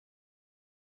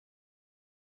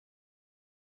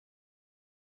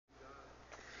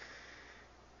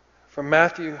from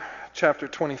Matthew chapter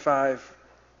 25,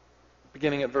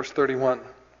 beginning at verse 31.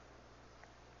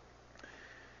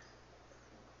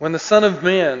 When the Son of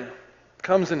Man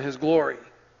comes in his glory,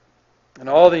 and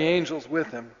all the angels with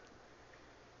him,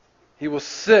 he will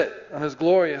sit on his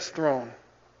glorious throne.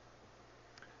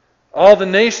 All the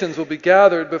nations will be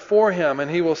gathered before him,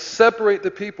 and he will separate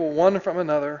the people one from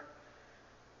another,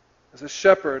 as a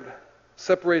shepherd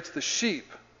separates the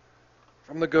sheep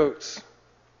from the goats.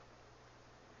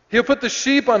 He'll put the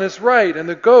sheep on his right and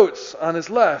the goats on his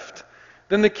left.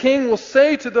 Then the king will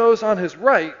say to those on his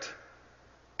right,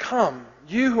 "Come,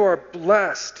 you who are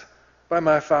blessed by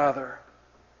my Father,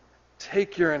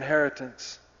 take your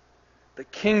inheritance, the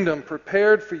kingdom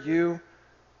prepared for you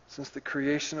since the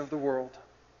creation of the world.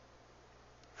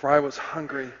 For I was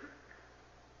hungry,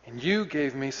 and you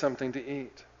gave me something to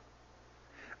eat.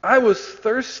 I was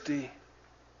thirsty,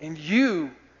 and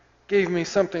you gave me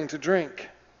something to drink.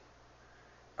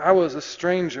 I was a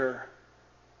stranger,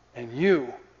 and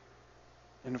you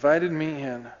invited me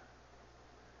in.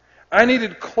 I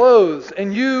needed clothes,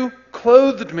 and you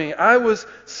clothed me. I was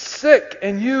sick,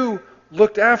 and you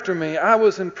looked after me. I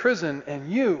was in prison,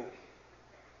 and you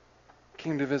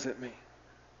came to visit me."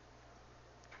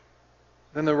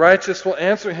 Then the righteous will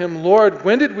answer him, "Lord,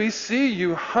 when did we see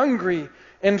you hungry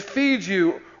and feed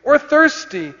you, or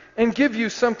thirsty and give you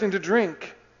something to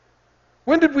drink?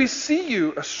 When did we see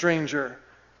you a stranger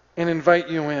and invite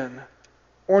you in,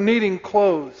 or needing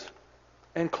clothes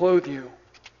and clothe you?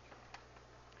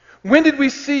 When did we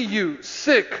see you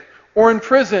sick or in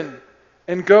prison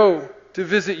and go to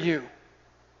visit you?"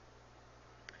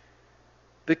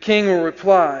 The king will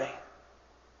reply,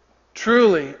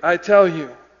 "Truly, I tell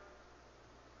you,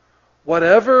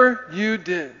 whatever you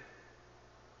did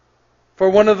for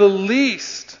one of the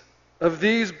least of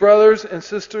these brothers and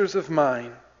sisters of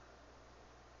mine,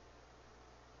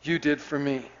 you did for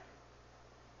me."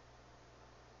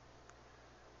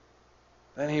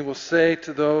 Then he will say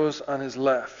to those on his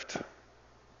left,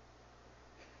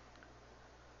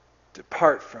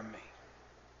 "Depart from me,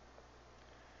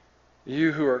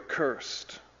 you who are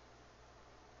cursed,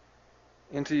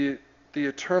 into the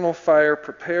eternal fire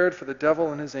prepared for the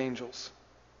devil and his angels.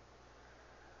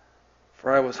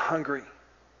 For I was hungry,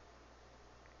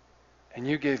 and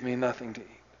you gave me nothing to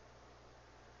eat.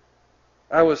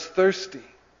 I was thirsty,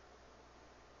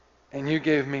 and you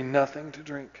gave me nothing to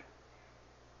drink.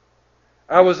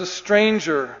 I was a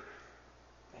stranger,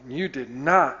 and you did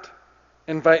not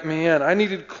invite me in. I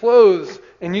needed clothes,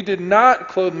 and you did not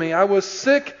clothe me. I was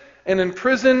sick and in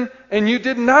prison, and you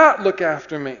did not look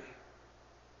after me."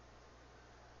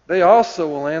 They also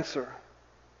will answer,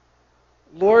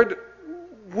 "Lord,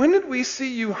 when did we see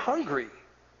you hungry,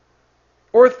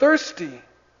 or thirsty,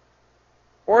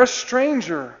 or a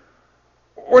stranger,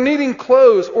 or needing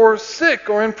clothes, or sick,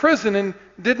 or in prison, and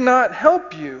did not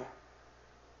help you?"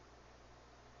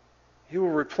 He will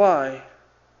reply,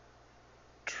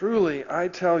 "Truly, I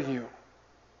tell you,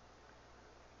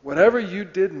 whatever you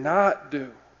did not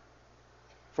do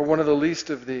for one of the least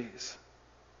of these,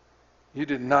 you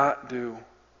did not do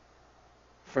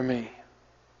for me."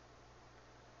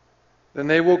 Then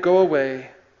they will go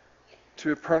away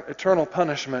to eternal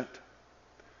punishment,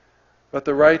 but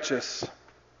the righteous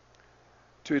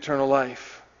to eternal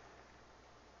life.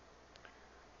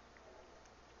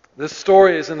 This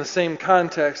story is in the same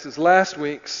context as last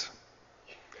week's,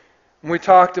 when we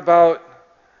talked about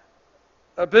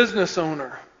a business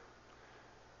owner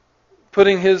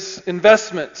putting his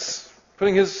investments,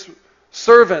 putting his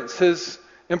servants, his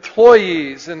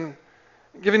employees, and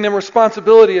giving them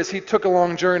responsibility as he took a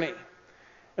long journey.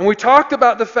 And we talked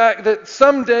about the fact that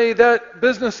someday that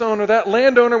business owner, that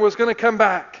landowner, was going to come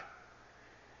back.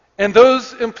 And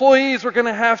those employees were going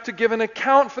to have to give an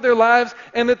account for their lives,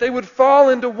 and that they would fall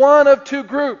into one of two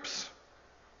groups.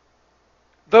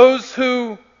 Those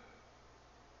who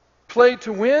played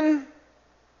to win,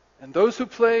 and those who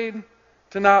played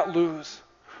to not lose.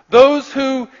 Those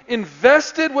who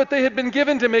invested what they had been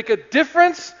given to make a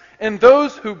difference, and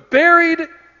those who buried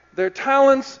their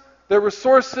talents, their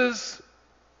resources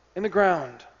in the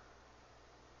ground.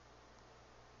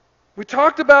 We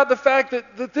talked about the fact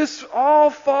that this all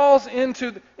falls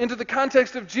into the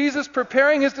context of Jesus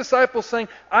preparing his disciples, saying,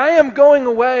 "I am going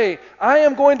away. I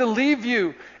am going to leave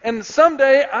you. And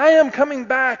someday I am coming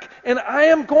back, and I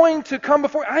am going to come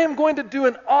before. I am going to do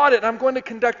an audit. I'm going to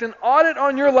conduct an audit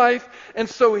on your life. And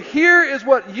so here is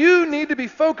what you need to be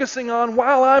focusing on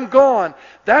while I'm gone."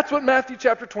 That's what Matthew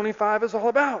chapter 25 is all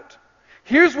about.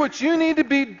 Here's what you need to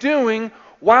be doing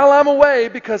while I'm away,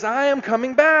 because I am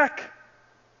coming back.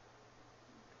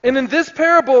 And in this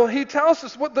parable, he tells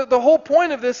us what the whole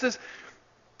point of this is.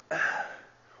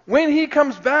 when He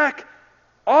comes back,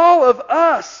 all of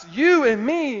us, you and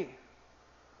me,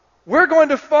 we're going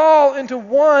to fall into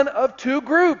one of two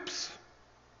groups.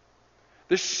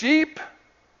 The sheep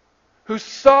who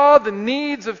saw the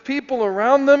needs of people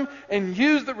around them and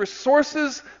used the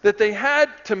resources that they had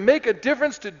to make a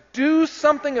difference, to do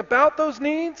something about those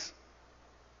needs.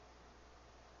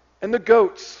 And the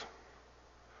goats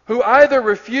who either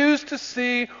refused to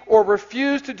see or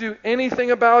refused to do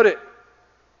anything about it.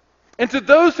 And to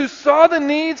those who saw the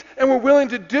needs and were willing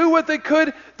to do what they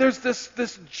could, there's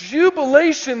this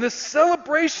jubilation, this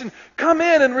celebration. Come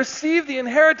in and receive the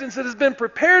inheritance that has been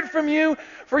prepared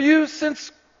for you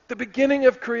since the beginning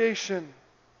of creation.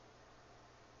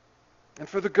 And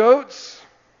for the goats,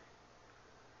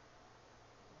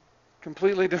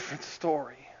 completely different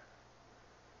story.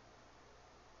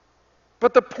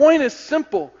 But the point is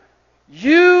simple.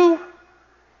 You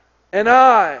and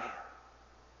I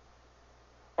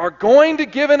are going to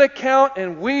give an account,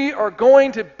 and we are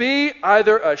going to be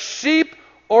either a sheep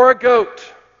or a goat.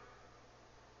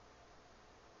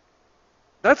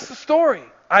 That's the story.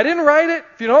 I didn't write it.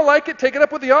 If you don't like it, take it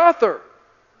up with the author.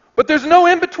 But there's no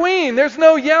in between. There's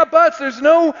no yeah buts. There's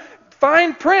no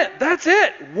fine print. That's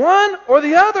it. One or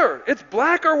the other. It's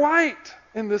black or white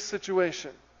in this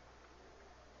situation.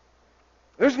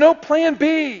 There's no plan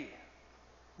B.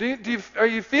 Are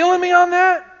you feeling me on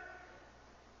that?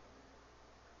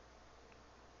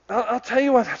 I'll tell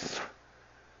you what.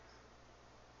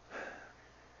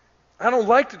 I don't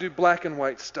like to do black and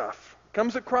white stuff. It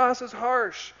comes across as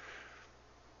harsh.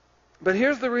 But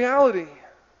here's the reality.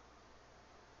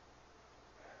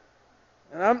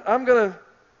 And I'm going to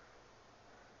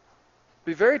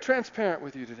be very transparent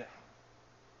with you today.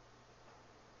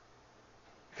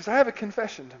 Because I have a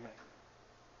confession to make.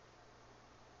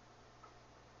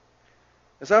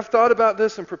 As I've thought about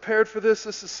this and prepared for this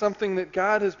is something that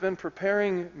God has been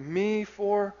preparing me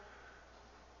for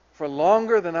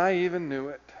longer than I even knew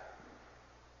it.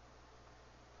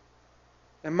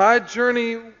 And my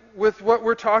journey with what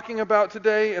we're talking about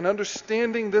today and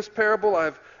understanding this parable,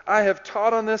 I have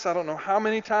taught on this. I don't know how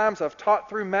many times I've taught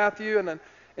through Matthew, and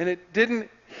it didn't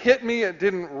hit me. It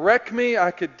didn't wreck me. I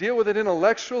could deal with it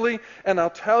intellectually, and I'll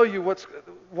tell you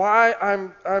why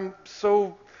I'm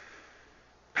so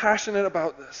passionate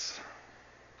about this.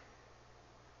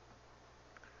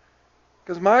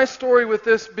 Because my story with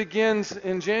this begins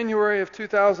in January of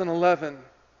 2011.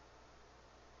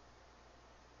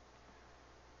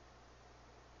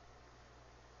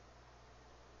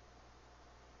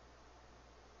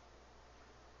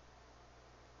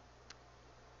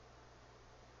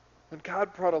 When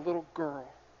God brought a little girl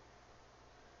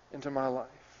into my life.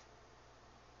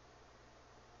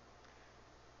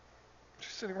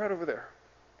 She's sitting right over there.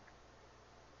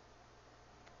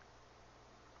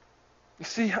 You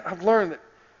see, I've learned that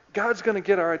God's going to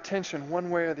get our attention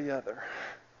one way or the other.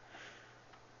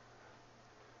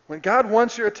 When God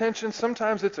wants your attention,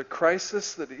 sometimes it's a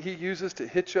crisis that He uses to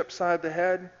hit you upside the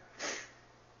head.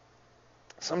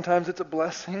 Sometimes it's a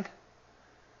blessing.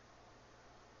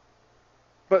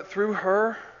 But through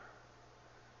her,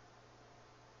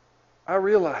 I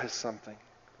realized something.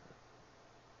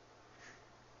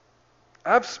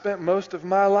 I've spent most of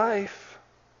my life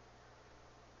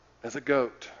as a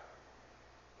goat.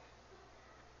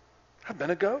 I've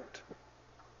been a goat.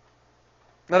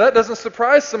 Now that doesn't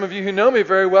surprise some of you who know me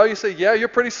very well. You say, yeah, you're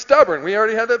pretty stubborn. We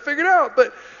already had that figured out.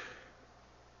 But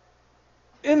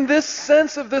in this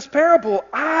sense of this parable,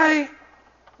 I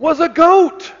was a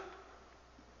goat.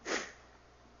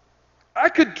 I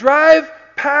could drive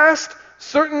past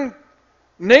certain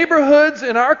neighborhoods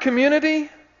in our community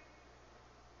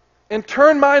and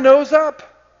turn my nose up.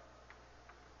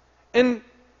 And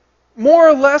more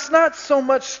or less, not so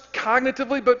much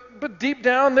cognitively, but deep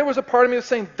down, there was a part of me that was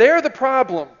saying, they're the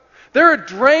problem. They're a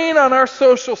drain on our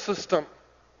social system.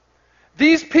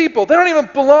 These people, they don't even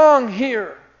belong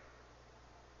here.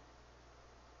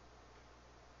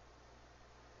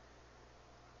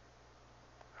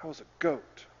 I was a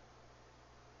goat.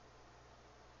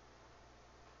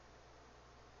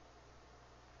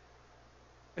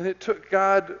 And it took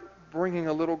God bringing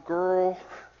a little girl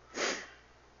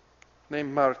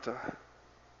named Marta.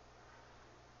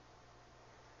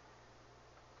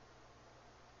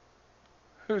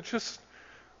 Who just,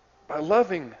 by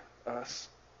loving us,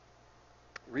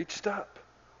 reached up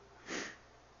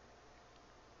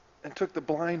and took the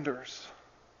blinders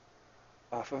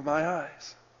off of my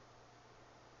eyes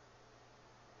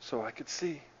so I could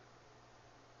see.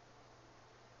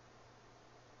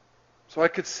 So I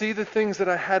could see the things that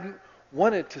I hadn't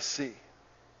wanted to see.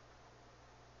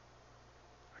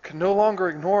 I could no longer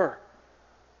ignore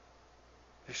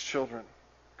these children.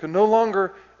 could no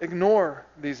longer ignore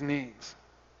these needs.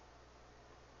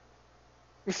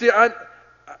 You see,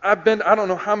 I've been, I don't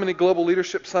know how many global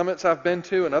leadership summits I've been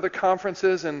to and other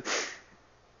conferences, and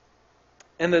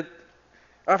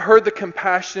I've heard the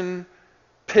compassion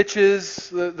pitches,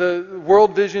 the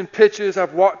World Vision pitches.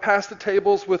 I've walked past the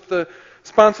tables with the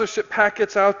sponsorship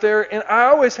packets out there, and I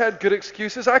always had good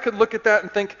excuses. I could look at that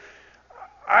and think,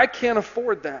 I can't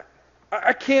afford that.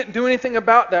 I can't do anything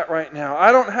about that right now.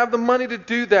 I don't have the money to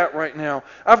do that right now.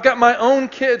 I've got my own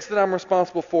kids that I'm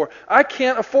responsible for. I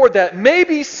can't afford that.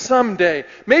 Maybe someday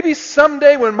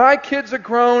when my kids are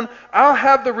grown, I'll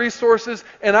have the resources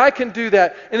and I can do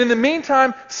that. And in the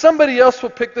meantime, somebody else will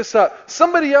pick this up.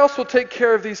 Somebody else will take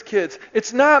care of these kids.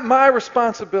 It's not my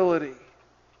responsibility.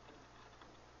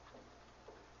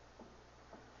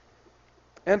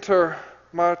 Enter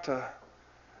Marta,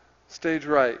 stage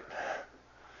right.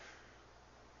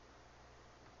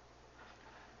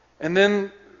 And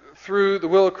then through the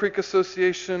Willow Creek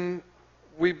Association,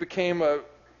 we became a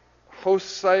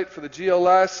host site for the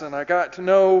GLS, and I got to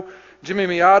know Jimmy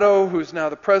Miato, who's now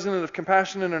the president of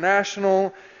Compassion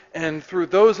International. And through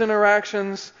those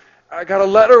interactions, I got a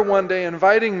letter one day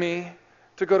inviting me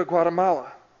to go to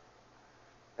Guatemala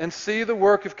and see the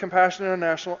work of Compassion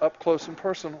International up close and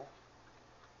personal.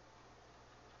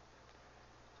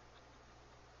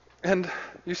 And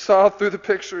you saw through the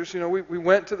pictures, we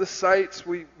went to the sites,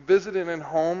 we visited in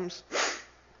homes.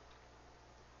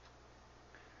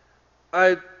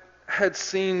 I had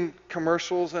seen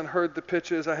commercials and heard the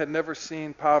pitches. I had never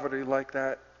seen poverty like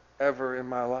that ever in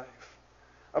my life.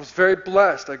 I was very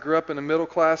blessed. I grew up in a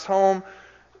middle-class home,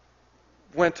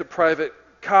 went to private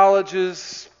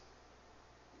colleges,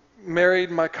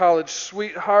 married my college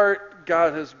sweetheart.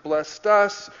 God has blessed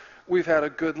us. We've had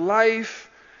a good life.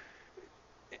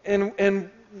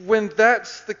 And when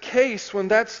that's the case, when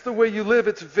that's the way you live,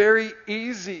 it's very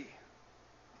easy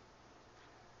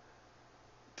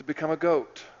to become a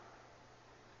goat.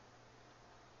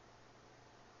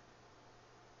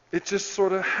 It just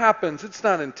sort of happens. It's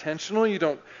not intentional. You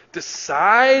don't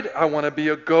decide, I want to be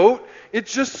a goat. It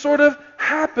just sort of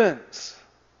happens.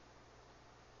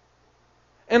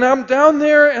 And I'm down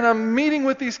there and I'm meeting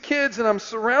with these kids and I'm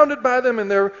surrounded by them and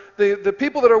they're the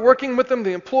people that are working with them,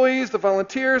 the employees, the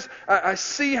volunteers. I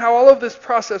see how all of this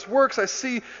process works. I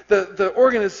see the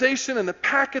organization and the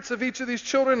packets of each of these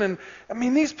children. And I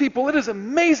mean, these people, it is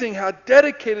amazing how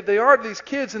dedicated they are to these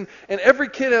kids. And every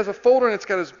kid has a folder and it's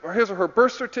got his or her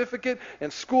birth certificate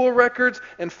and school records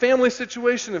and family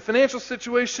situation and financial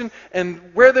situation and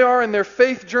where they are in their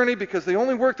faith journey because they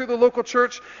only work through the local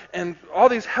church and all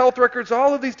these health records,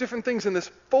 all of these different things in this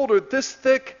folder this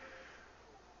thick.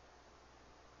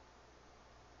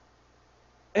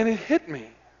 And it hit me.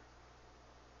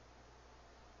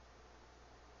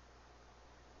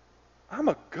 I'm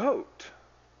a goat.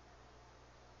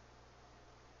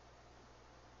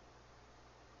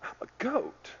 I'm a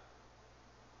goat.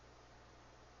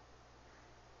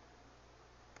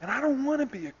 And I don't want to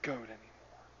be a goat anymore.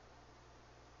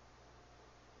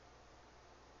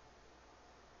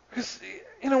 Because,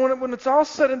 when it's all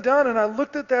said and done, and I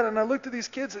looked at that and I looked at these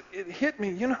kids, it hit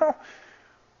me,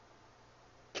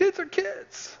 Kids are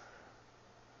kids.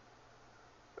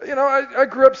 I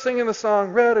grew up singing the song,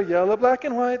 red or yellow, black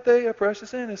and white, they are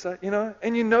precious in His sight,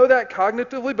 and you know that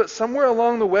cognitively, but somewhere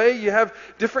along the way you have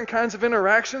different kinds of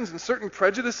interactions and certain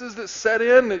prejudices that set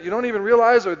in that you don't even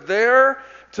realize are there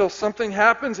till something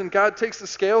happens and God takes the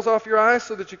scales off your eyes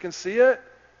so that you can see it.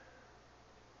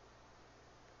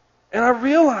 And I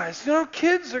realized,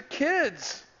 kids are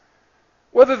kids.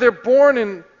 Whether they're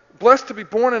blessed to be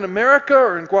born in America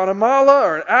or in Guatemala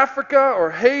or in Africa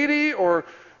or Haiti or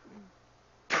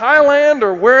Thailand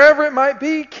or wherever it might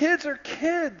be, kids are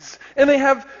kids. And they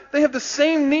have the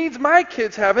same needs my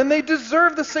kids have, and they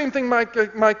deserve the same thing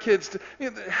my kids do.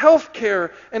 Health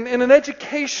care and an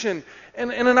education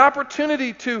and an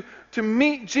opportunity to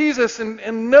meet Jesus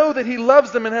and know that He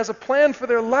loves them and has a plan for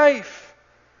their life.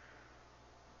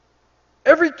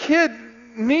 Every kid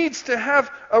needs to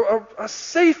have a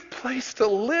safe place to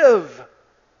live.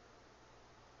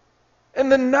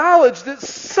 And the knowledge that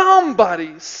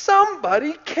somebody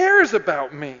cares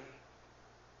about me.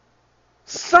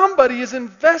 Somebody is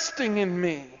investing in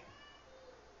me.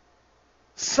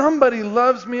 Somebody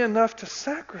loves me enough to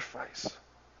sacrifice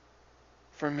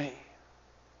for me.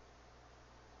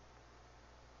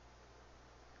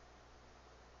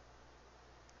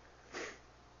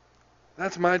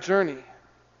 That's my journey.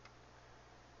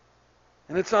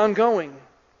 And it's ongoing.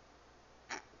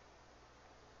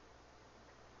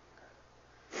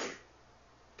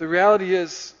 The reality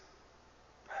is,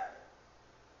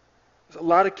 there's a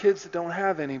lot of kids that don't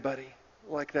have anybody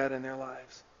like that in their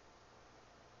lives.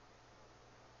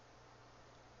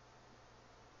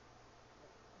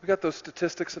 We got those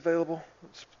statistics available?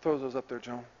 Let's throw those up there,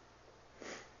 Joan.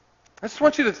 I just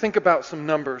want you to think about some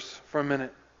numbers for a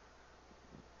minute.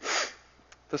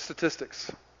 The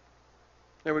statistics.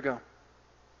 There we go.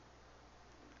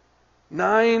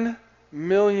 9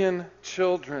 million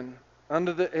children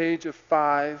under the age of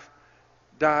 5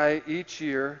 die each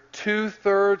year.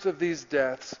 2/3 of these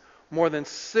deaths, more than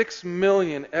 6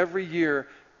 million every year,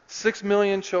 6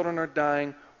 million children are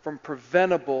dying from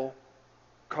preventable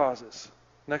causes.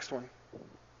 Next one.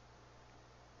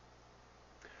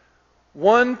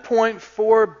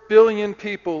 1.4 billion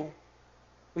people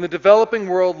in the developing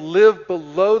world live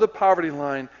below the poverty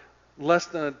line, less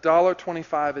than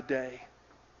 $1.25 a day,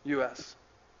 U.S.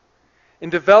 In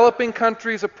developing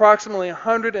countries, approximately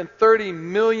 130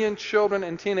 million children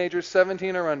and teenagers,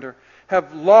 17 or under,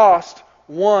 have lost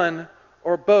one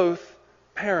or both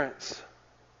parents.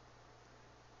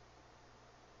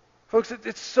 Folks,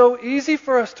 it's so easy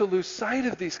for us to lose sight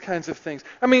of these kinds of things.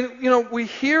 I mean, we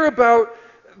hear about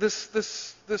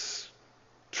this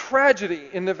tragedy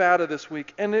in Nevada this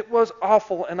week, and it was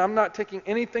awful, and I'm not taking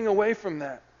anything away from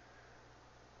that.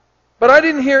 But I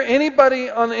didn't hear anybody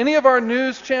on any of our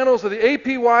news channels or the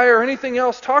APY or anything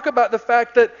else talk about the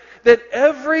fact that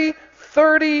every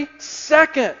 30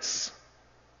 seconds,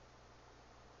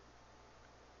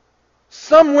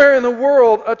 somewhere in the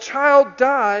world, a child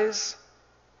dies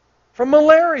from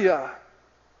malaria.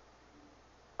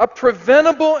 A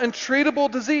preventable and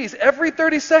treatable disease every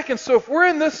 30 seconds. So if we're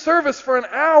in this service for an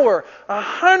hour,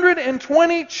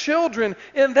 120 children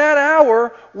in that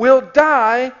hour will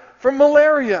die from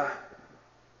malaria.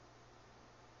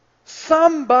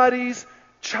 Somebody's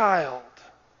child.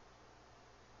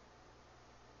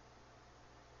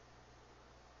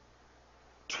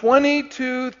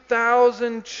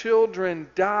 $22,000 children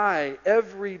die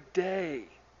every day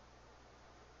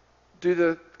due to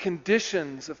the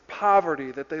conditions of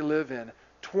poverty that they live in.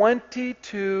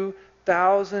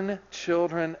 22,000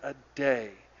 children a day.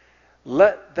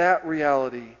 Let that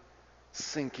reality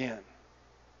sink in.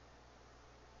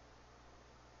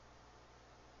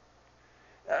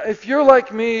 If you're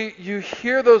like me, you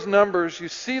hear those numbers, you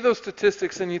see those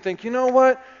statistics, and you think, you know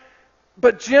what?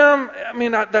 But Jim,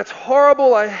 that's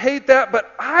horrible, I hate that,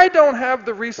 but I don't have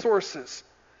the resources.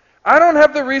 I don't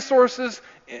have the resources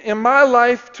in my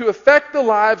life to affect the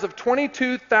lives of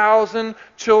 22,000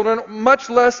 children, much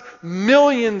less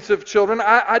millions of children.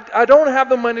 I don't have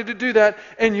the money to do that,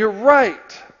 and you're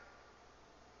right.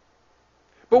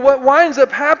 But what winds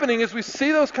up happening is we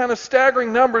see those kind of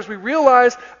staggering numbers, we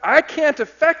realize I can't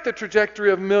affect the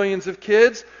trajectory of millions of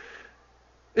kids.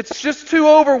 It's just too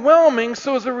overwhelming,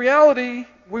 so as a reality,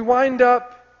 we wind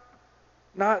up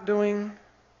not doing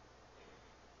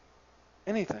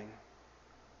anything.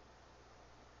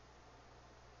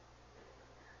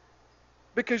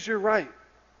 Because you're right.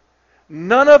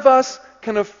 None of us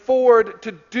can afford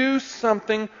to do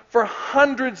something for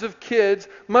hundreds of kids,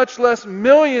 much less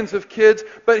millions of kids.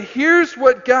 But here's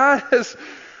what God has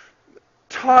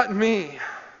taught me.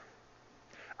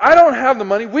 I don't have the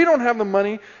money. We don't have the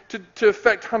money to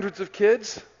affect hundreds of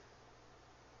kids.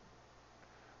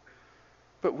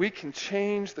 But we can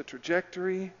change the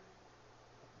trajectory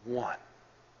of one.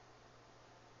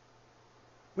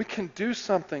 We can do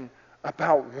something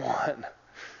about one.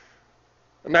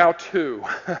 Now 2.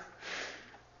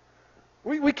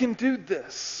 We can do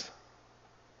this.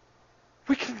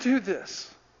 We can do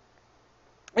this.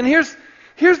 And here's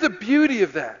the beauty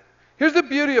of that. Here's the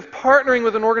beauty of partnering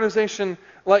with an organization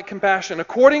like Compassion.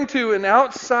 According to an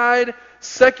outside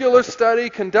secular study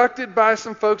conducted by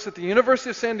some folks at the University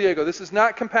of San Diego, this is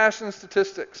not Compassion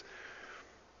statistics.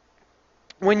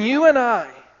 When you and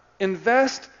I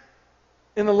invest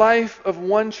in the life of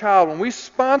one child, when we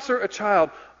sponsor a child,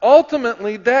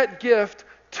 ultimately that gift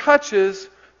touches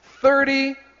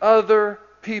 30 other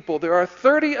people. There are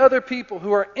 30 other people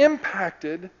who are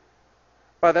impacted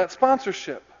by that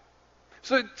sponsorship.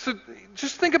 So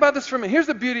just think about this for a minute. Here's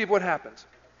the beauty of what happens.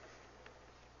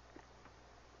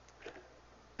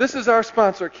 This is our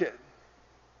sponsor kid.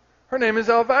 Her name is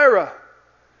Elvira.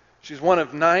 She's one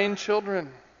of 9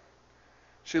 children.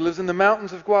 She lives in the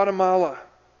mountains of Guatemala.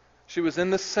 She was in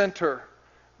the center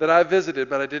that I visited,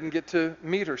 but I didn't get to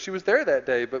meet her. She was there that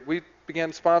day, but we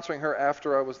began sponsoring her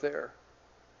after I was there.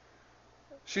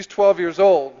 She's 12 years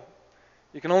old.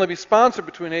 You can only be sponsored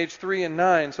between age 3 and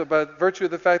 9, so by virtue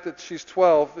of the fact that she's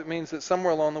 12, it means that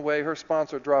somewhere along the way her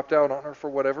sponsor dropped out on her for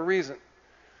whatever reason.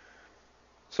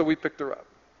 So we picked her up.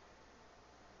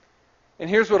 And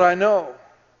here's what I know.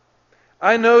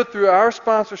 I know through our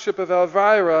sponsorship of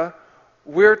Elvira,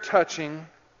 we're touching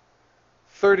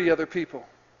 30 other people.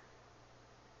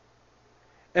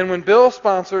 And when Bill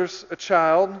sponsors a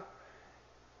child,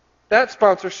 that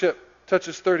sponsorship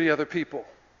touches 30 other people.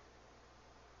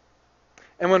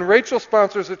 And when Rachel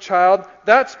sponsors a child,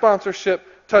 that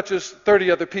sponsorship touches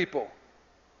 30 other people.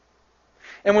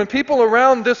 And when people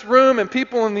around this room and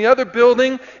people in the other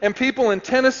building and people in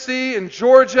Tennessee and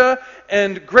Georgia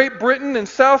and Great Britain and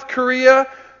South Korea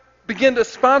begin to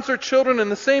sponsor children in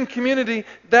the same community,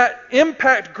 that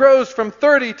impact grows from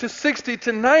 30 to 60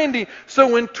 to 90.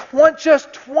 So when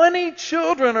just 20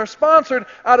 children are sponsored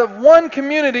out of one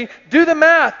community, do the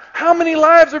math. How many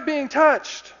lives are being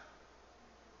touched?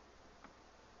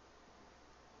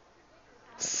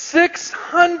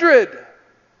 600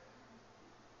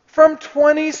 from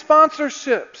 20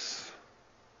 sponsorships.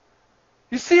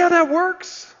 You see how that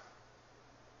works?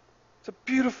 It's a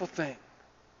beautiful thing.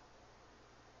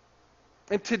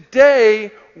 And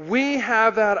today, we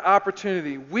have that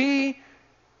opportunity. We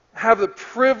have the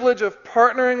privilege of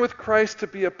partnering with Christ to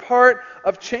be a part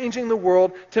of changing the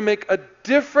world, to make a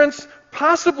difference,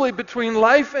 possibly between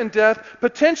life and death,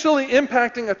 potentially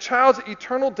impacting a child's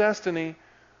eternal destiny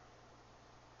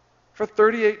for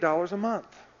 $38 a month.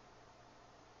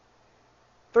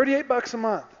 $38 a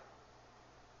month.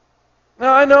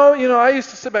 Now, I know, I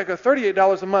used to sit back and go,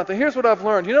 $38 a month. And here's what I've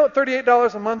learned. You know what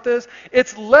 $38 a month is?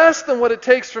 It's less than what it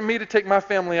takes for me to take my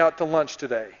family out to lunch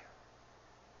today.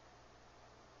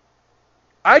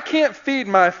 I can't feed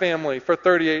my family for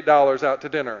 $38 out to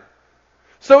dinner.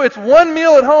 So it's one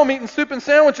meal at home eating soup and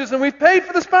sandwiches, and we've paid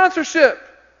for the sponsorship.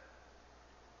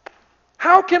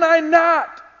 How can I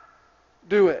not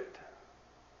do it?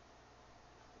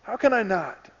 How can I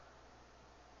not?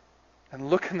 And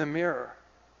look in the mirror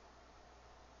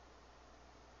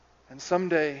and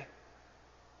someday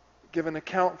give an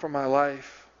account for my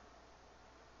life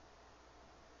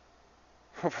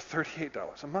over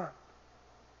 $38 a month.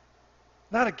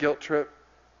 Not a guilt trip,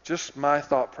 just my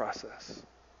thought process.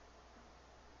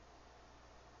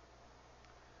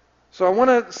 So I want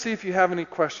to see if you have any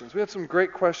questions. We had some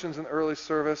great questions in the early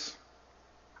service.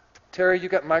 Terry, you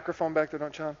got a microphone back there,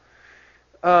 don't you,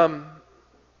 John?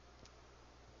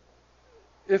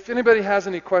 If anybody has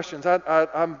any questions,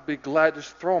 I'd be glad,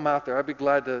 just throw them out there. I'd be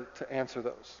glad to answer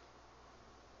those.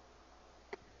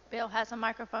 Bill has a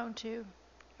microphone too.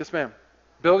 Yes, ma'am.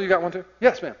 Bill, you got one too?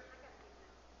 Yes, ma'am.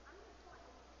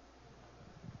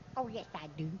 Oh, yes, I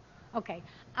do. Okay.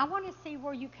 I want to see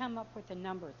where you come up with the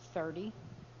number 30.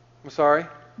 I'm sorry?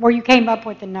 Where you came up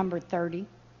with the number 30.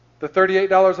 The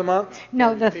 $38 a month?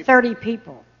 No, the 30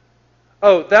 people.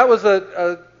 Oh, that was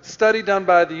a study done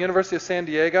by the University of San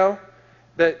Diego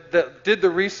that did the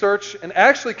research. And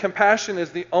actually, Compassion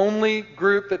is the only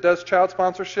group that does child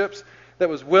sponsorships that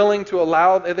was willing to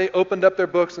allow. They opened up their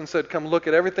books and said, come look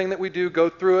at everything that we do, go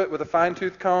through it with a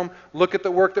fine-tooth comb, look at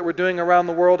the work that we're doing around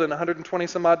the world in 120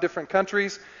 some odd different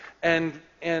countries, and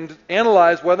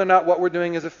analyze whether or not what we're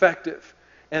doing is effective.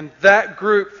 And that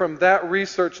group from that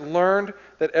research learned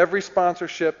that every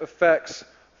sponsorship affects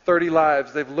 30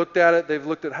 lives. They've looked at it. They've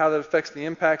looked at how that affects the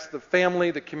impacts of the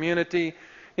family, the community.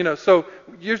 So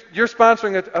you're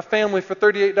sponsoring a family for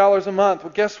 $38 a month.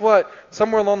 Well, guess what?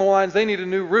 Somewhere along the lines, they need a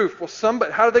new roof.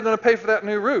 Well, how are they going to pay for that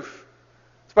new roof?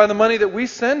 It's by the money that we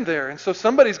send there. And so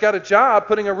somebody's got a job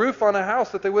putting a roof on a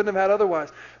house that they wouldn't have had otherwise.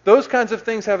 Those kinds of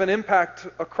things have an impact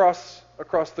across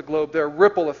the globe. There are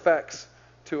ripple effects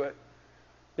to it.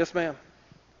 Yes, ma'am.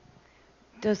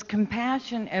 Does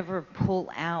Compassion ever pull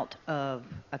out of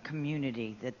a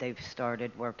community that they've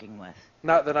started working with?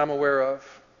 Not that I'm aware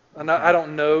of. I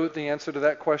don't know the answer to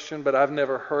that question, but I've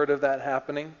never heard of that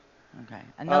happening. Okay.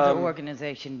 Another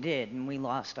organization did, and we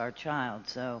lost our child,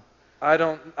 so... I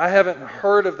haven't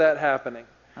heard of that happening.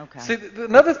 Okay. See,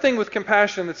 another thing with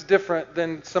Compassion that's different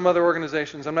than some other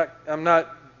organizations, I'm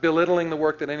not belittling the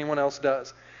work that anyone else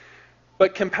does,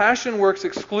 but Compassion works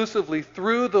exclusively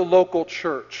through the local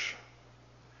church.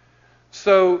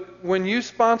 So when you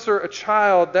sponsor a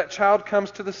child, that child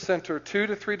comes to the center 2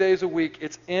 to 3 days a week.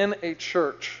 It's in a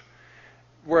church.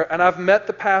 And I've met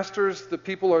the pastors, the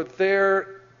people are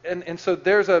there, and so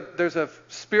there's a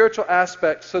spiritual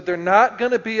aspect. So they're not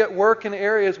going to be at work in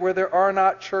areas where there are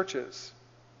not churches.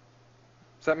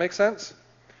 Does that make sense?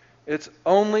 It's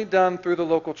only done through the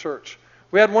local church.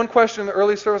 We had one question in the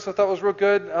early service I thought was real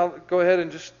good. I'll go ahead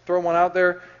and just throw one out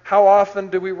there. How often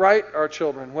do we write our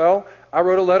children? Well, I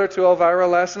wrote a letter to Elvira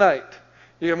last night.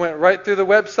 You went right through the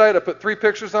website. I put 3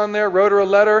 pictures on there, wrote her a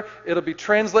letter. It'll be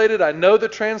translated. I know the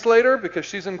translator because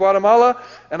she's in Guatemala,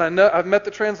 and I've met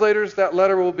the translators. That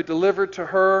letter will be delivered to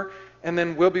her and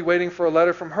then we'll be waiting for a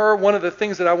letter from her. One of the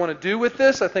things that I want to do with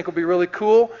this, I think will be really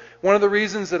cool, one of the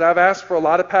reasons that I've asked for a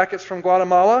lot of packets from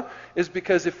Guatemala is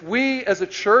because if we as a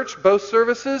church, both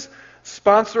services,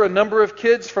 sponsor a number of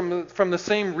kids from the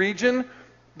same region,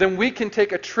 then we can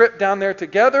take a trip down there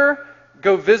together,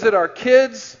 go visit our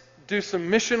kids, do some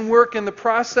mission work in the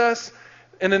process,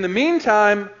 and in the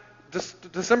meantime,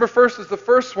 December 1st is the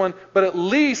first one, but at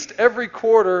least every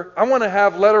quarter, I want to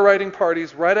have letter writing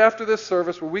parties right after this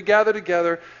service where we gather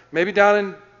together, maybe down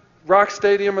in Rock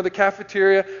Stadium or the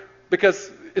cafeteria, because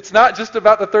it's not just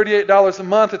about the $38 a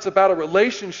month, it's about a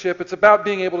relationship. It's about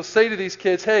being able to say to these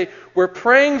kids, hey, we're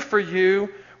praying for you,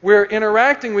 we're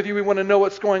interacting with you, we want to know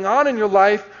what's going on in your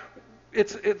life.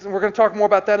 We're going to talk more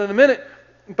about that in a minute,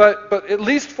 but at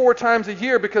least 4 times a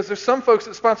year, because there's some folks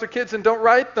that sponsor kids and don't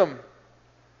write them.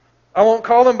 I won't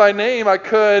call them by name. I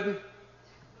could.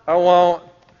 I won't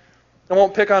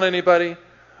pick on anybody.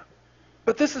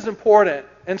 But this is important.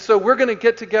 And so we're going to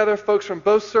get together, folks from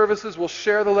both services. We'll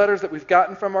share the letters that we've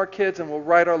gotten from our kids, and we'll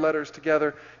write our letters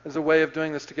together as a way of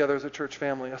doing this together as a church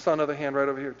family. I saw another hand right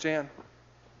over here. Jan.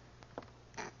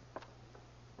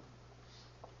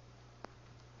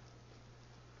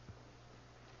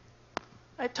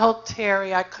 I told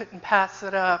Terry I couldn't pass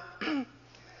it up.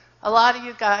 A lot of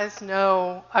you guys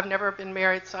know I've never been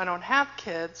married, so I don't have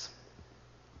kids.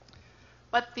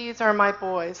 But these are my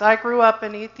boys. I grew up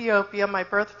in Ethiopia. My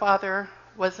birth father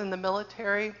was in the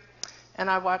military,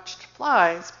 and I watched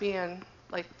flies being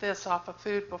like this off of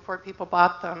food before people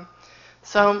bought them.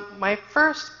 So my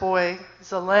first boy,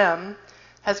 Zalem,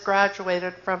 has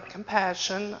graduated from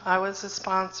Compassion. I was a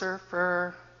sponsor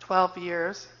for 12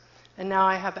 years, and now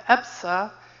I have Epsa,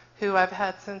 who I've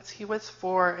had since he was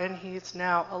 4, and he's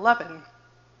now 11.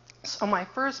 So my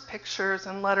first pictures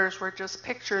and letters were just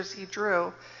pictures he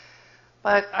drew.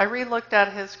 But I re-looked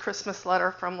at his Christmas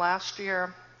letter from last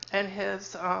year, and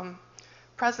his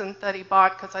present that he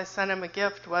bought, because I sent him a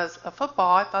gift, was a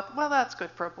football. I thought, well, that's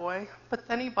good for a boy. But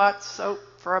then he bought soap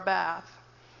for a bath.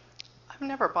 I've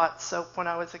never bought soap when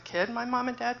I was a kid. My mom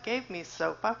and dad gave me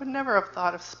soap. I would never have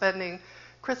thought of spending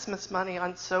Christmas money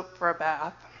on soap for a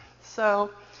bath.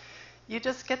 So you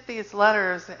just get these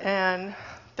letters, and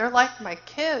they're like my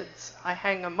kids. I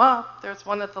hang them up. There's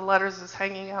one of the letters is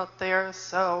hanging out there,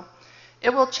 so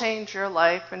it will change your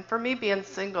life. And for me being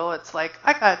single, it's like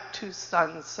I got 2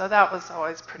 sons, so that was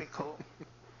always pretty cool.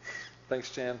 Thanks,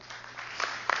 Jan.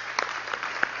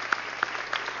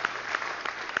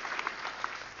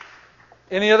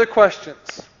 Any other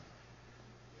questions?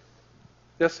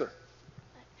 Yes, sir.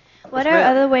 What are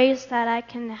other ways that I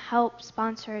can help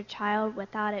sponsor a child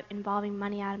without it involving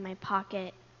money out of my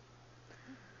pocket?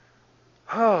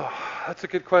 Oh, that's a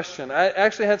good question. I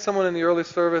actually had someone in the early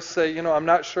service say, I'm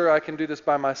not sure I can do this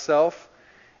by myself.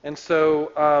 And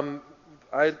so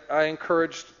I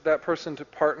encouraged that person to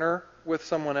partner with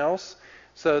someone else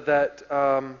so that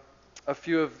a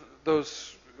few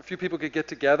people could get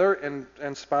together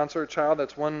and sponsor a child.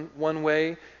 That's one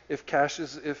way if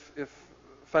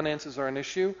finances are an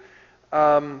issue.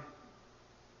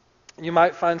 You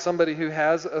might find somebody who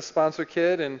has a sponsor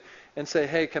kid and say,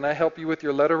 hey, can I help you with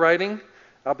your letter writing?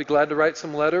 I'll be glad to write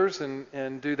some letters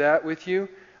and do that with you.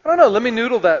 I don't know. Let me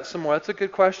noodle that some more. That's a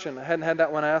good question. I hadn't had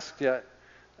that one asked yet.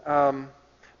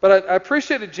 But I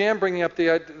appreciated Jan bringing up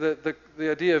the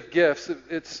idea of gifts.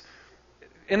 It's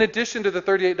in addition to the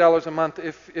 $38 a month,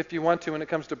 if you want to, when it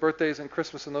comes to birthdays and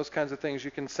Christmas and those kinds of things,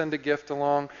 you can send a gift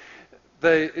along.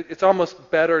 It's almost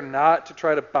better not to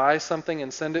try to buy something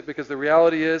and send it, because the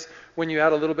reality is when you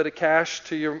add a little bit of cash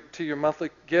to your monthly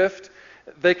gift,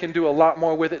 they can do a lot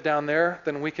more with it down there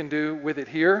than we can do with it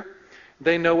here.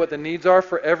 They know what the needs are.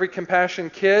 For every Compassion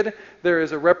kid, there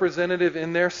is a representative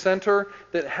in their center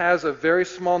that has a very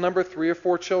small number, 3 or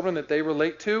 4 children that they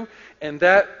relate to, and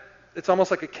that it's almost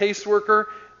like a caseworker.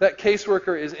 That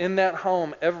caseworker is in that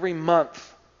home every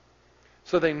month.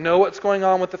 So they know what's going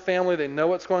on with the family, they know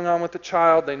what's going on with the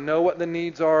child, they know what the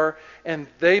needs are, and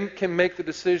they can make the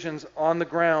decisions on the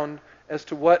ground as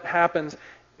to what happens.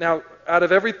 Now, out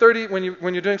of every 30, when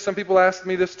you're doing, some people ask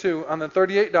me this too, on the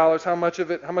 $38, how much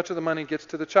of the money gets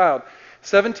to the child?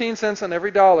 17 cents on every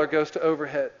dollar goes to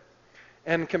overhead.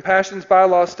 And Compassion's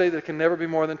bylaws state that it can never be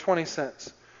more than 20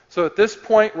 cents. So at this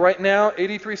point, right now,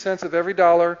 83 cents of every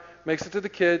dollar makes it to the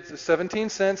kids. The 17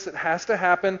 cents that has to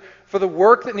happen for the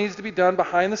work that needs to be done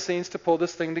behind the scenes to pull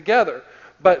this thing together.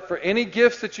 But for any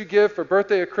gifts that you give for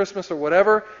birthday or Christmas or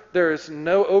whatever, there is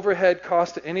no overhead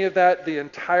cost to any of that. The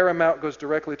entire amount goes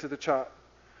directly to the child.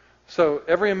 So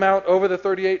every amount over the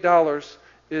 $38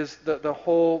 is the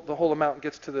whole amount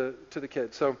gets to the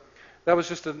kid. So that was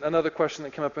just another question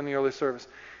that came up in the early service.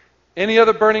 Any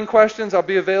other burning questions? I'll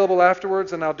be available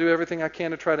afterwards, and I'll do everything I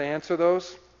can to try to answer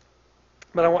those.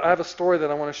 But I have a story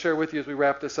that I want to share with you as we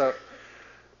wrap this up.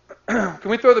 Can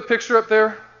we throw the picture up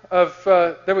there?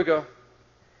 There we go.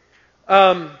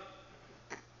 I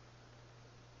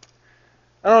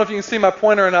don't know if you can see my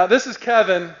pointer or not. This is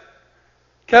Kevin.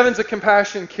 Kevin's a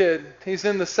Compassion kid. He's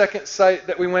in the second site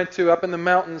that we went to up in the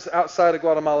mountains outside of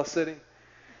Guatemala City.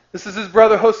 This is his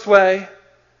brother Josue,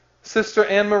 sister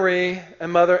Anne Marie,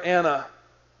 and mother Anna.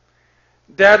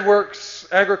 Dad works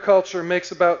agriculture,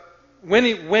 makes about, when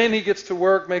he gets to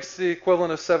work, makes the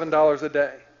equivalent of $7 a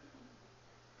day.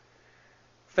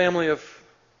 Family of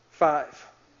 5.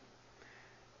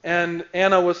 And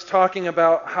Anna was talking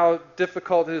about how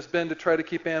difficult it has been to try to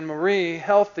keep Anne Marie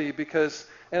healthy because,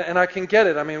 and I can get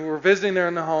it. I mean, we're visiting there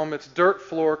in the home. It's dirt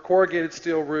floor, corrugated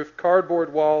steel roof,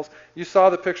 cardboard walls. You saw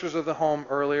the pictures of the home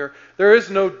earlier. There is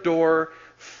no door,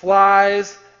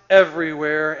 flies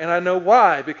everywhere, and I know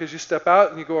why, because you step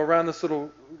out and you go around this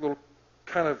little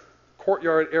kind of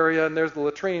courtyard area, and there's the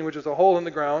latrine, which is a hole in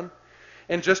the ground.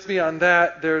 And just beyond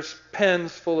that, there's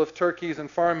pens full of turkeys and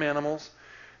farm animals.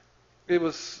 It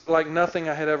was like nothing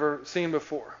I had ever seen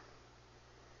before.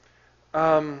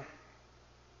 But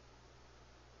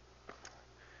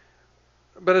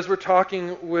as we're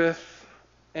talking with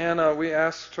Anna, I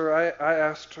asked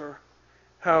her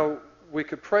how we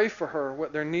could pray for her,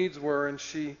 what their needs were, and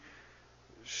she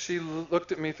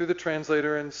looked at me through the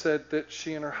translator and said that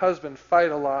she and her husband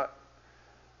fight a lot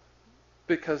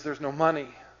because there's no money.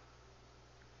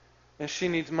 And she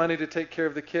needs money to take care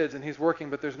of the kids, and he's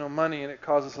working, but there's no money, and it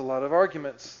causes a lot of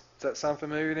arguments. Does that sound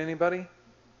familiar to anybody?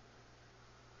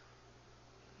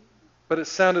 But it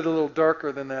sounded a little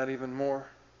darker than that, even more.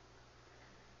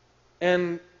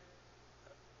 And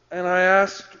I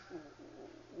asked,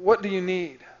 what do you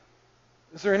need?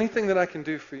 Is there anything that I can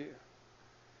do for you?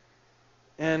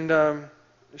 And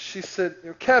she said,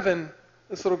 Kevin,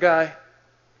 this little guy,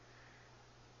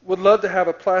 would love to have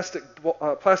a plastic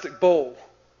bowl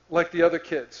like the other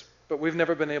kids, but we've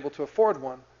never been able to afford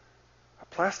one. A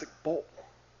plastic bowl.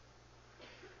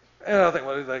 And I think,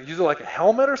 what, like, use it like a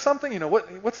helmet or something?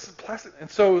 What's the plastic?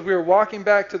 And so as we were walking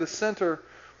back to the center,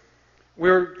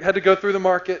 had to go through the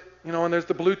market, and there's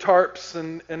the blue tarps,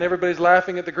 and everybody's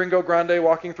laughing at the Gringo Grande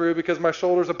walking through because my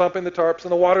shoulders are bumping the tarps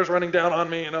and the water's running down on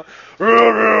me,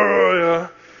 Yeah.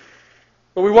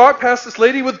 But we walked past this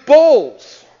lady with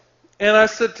bowls. And I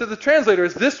said to the translator,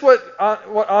 is this what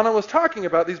Anna was talking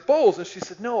about, these bowls? And she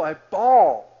said, no, a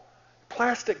ball.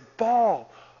 Plastic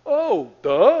ball. Oh,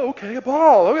 duh, okay, a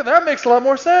ball. Okay, that makes a lot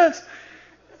more sense.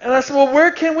 And I said, well,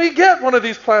 where can we get one of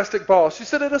these plastic balls? She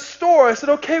said, at a store. I said,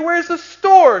 okay, where's the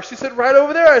store? She said, right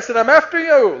over there. I said, I'm after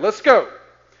you. Let's go.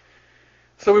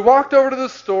 So we walked over to the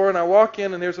store, and I walk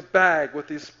in, and there's a bag with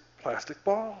these plastic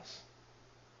balls.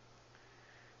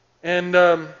 And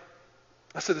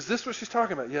I said, is this what she's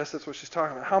talking about? Yes, that's what she's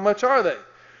talking about. How much are they?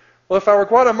 Well, if I were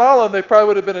Guatemalan, they probably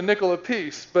would have been a nickel a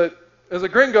piece. But as a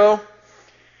gringo,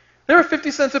 they were 50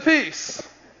 cents a piece.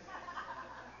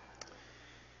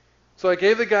 So I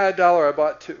gave the guy $1. I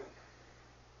bought 2.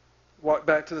 Walked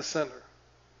back to the center.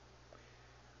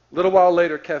 A little while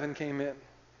later, Kevin came in.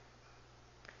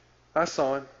 I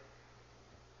saw him.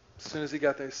 As soon as he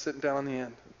got there, sitting down on the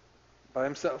end by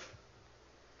himself.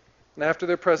 And after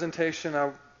their presentation,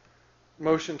 I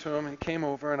motioned to him, and he came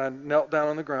over, and I knelt down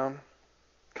on the ground,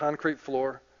 concrete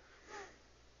floor.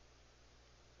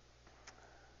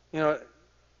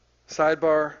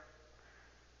 Sidebar.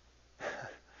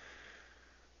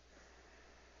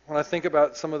 When I think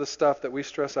about some of the stuff that we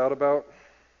stress out about,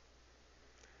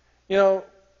 when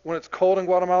it's cold in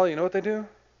Guatemala, you know what they do?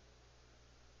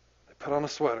 They put on a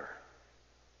sweater.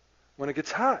 When it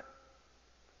gets hot,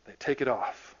 they take it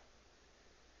off.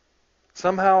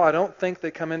 Somehow, I don't think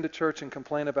they come into church and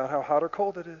complain about how hot or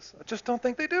cold it is. I just don't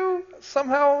think they do.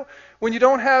 Somehow, when you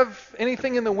don't have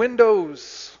anything in the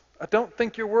windows, I don't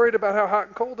think you're worried about how hot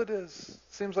and cold it is.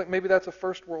 Seems like maybe that's a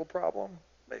first world problem.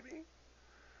 Maybe.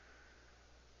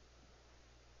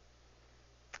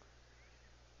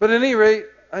 But at any rate,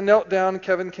 I knelt down, and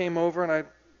Kevin came over, and I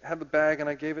had the bag, and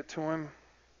I gave it to him.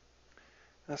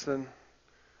 I said,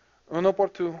 uno por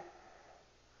tu,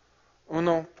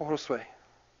 uno por Josue.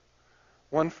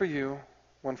 One for you,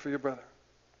 one for your brother.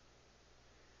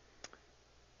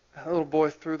 That little boy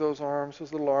threw those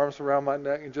little arms around my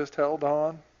neck and just held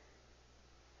on.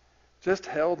 Just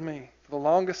held me for the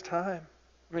longest time.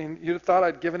 I mean, you'd have thought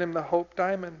I'd given him the Hope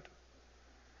Diamond.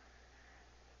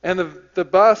 And the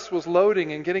bus was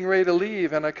loading and getting ready to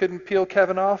leave, and I couldn't peel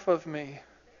Kevin off of me.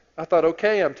 I thought,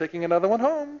 okay, I'm taking another one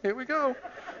home. Here we go.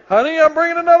 Honey, I'm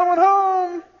bringing another one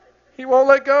home. He won't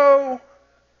let go.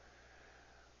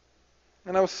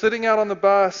 And I was sitting out on the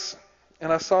bus,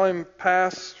 and I saw him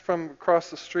pass from across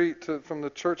the street from the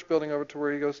church building over to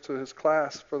where he goes to his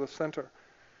class for the center.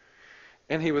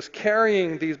 And he was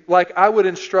carrying these, like I would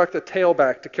instruct a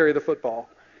tailback to carry the football.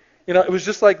 You know, it was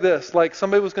just like this, like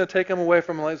somebody was going to take him away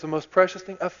from him. Like, it was the most precious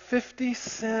thing, a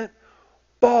 50-cent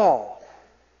ball.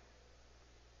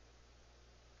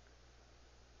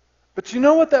 But you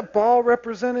know what that ball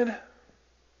represented?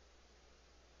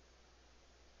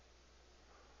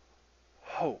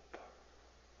 Hope.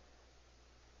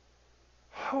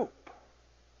 Hope.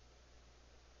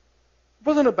 It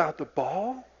wasn't about the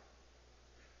ball.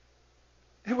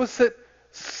 It was that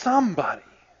somebody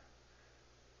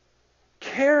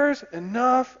cares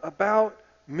enough about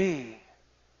me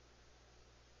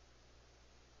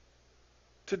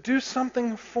to do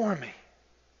something for me.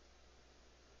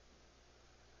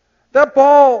 That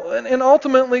ball, and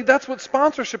ultimately that's what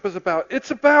sponsorship is about.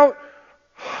 It's about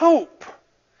hope.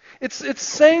 It's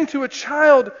saying to a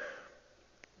child,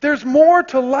 there's more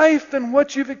to life than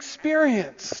what you've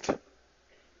experienced.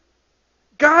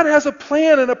 God has a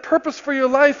plan and a purpose for your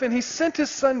life, and He sent His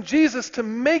Son Jesus to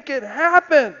make it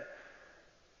happen.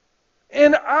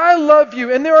 And I love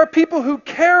you, and there are people who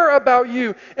care about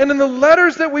you. And in the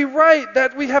letters that we write,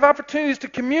 that we have opportunities to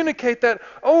communicate that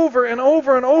over and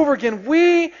over and over again.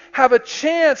 We have a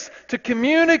chance to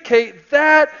communicate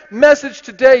that message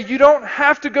today. You don't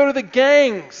have to go to the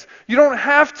gangs. You don't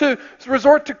have to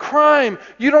resort to crime.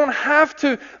 You don't have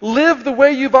to live the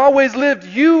way you've always lived.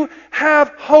 You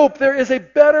have hope. There is a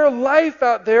better life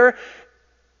out there,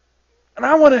 and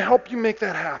I want to help you make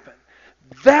that happen.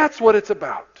 That's what it's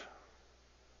about.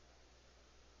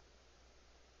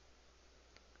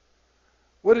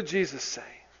 What did Jesus say?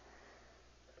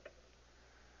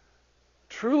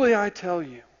 Truly I tell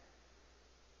you,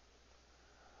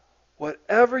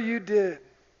 whatever you did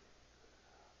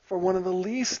for one of the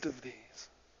least of these,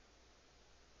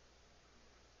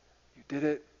 you did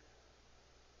it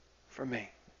for me.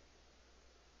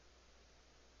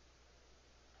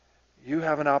 You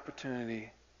have an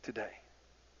opportunity today.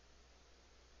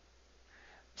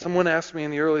 Someone asked me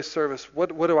in the early service, what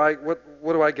do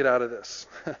I get out of this?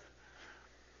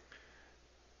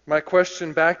 My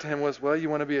question back to him was, well, you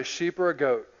want to be a sheep or a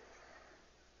goat?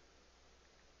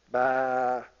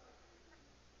 Bah.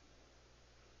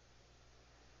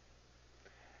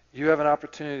 You have an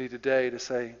opportunity today to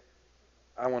say,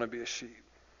 I want to be a sheep.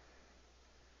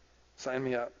 Sign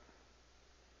me up.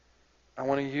 I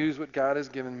want to use what God has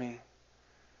given me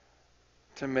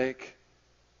to make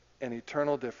an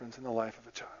eternal difference in the life of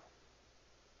a child.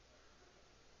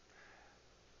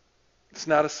 It's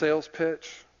not a sales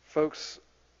pitch. Folks,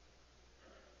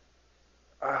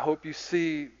 I hope you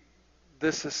see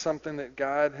this is something that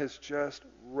God has just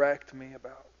wrecked me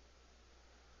about.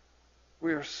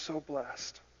 We are so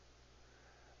blessed.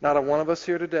 Not a one of us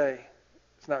here today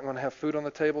is not going to have food on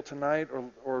the table tonight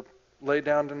or lay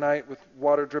down tonight with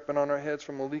water dripping on our heads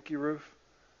from a leaky roof.